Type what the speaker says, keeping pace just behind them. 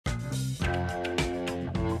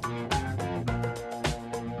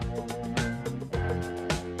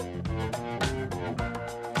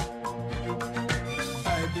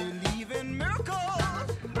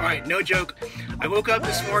Alright, no joke. I woke up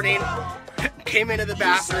this morning, came into the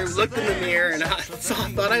bathroom, looked in the mirror, and I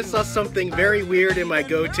thought I saw something very weird in my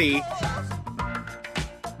goatee.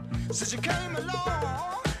 Since you came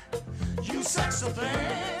along, you sexy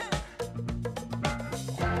thing.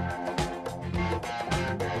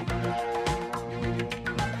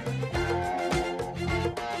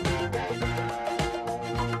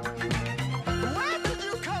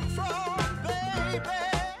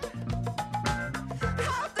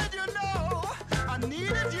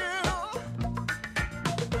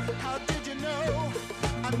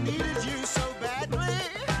 I needed you so badly.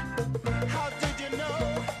 How did you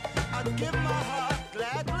know I'd give my heart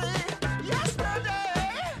gladly?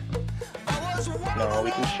 Yesterday, I was one. No,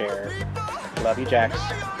 we can share. Love you, Jax.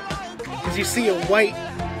 Because you see a white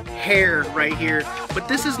hair right here, but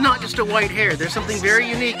this is not just a white hair. There's something very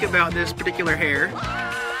unique about this particular hair.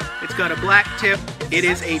 It's got a black tip. It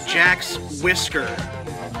is a Jax whisker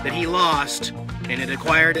that he lost, and it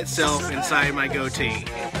acquired itself inside my goatee.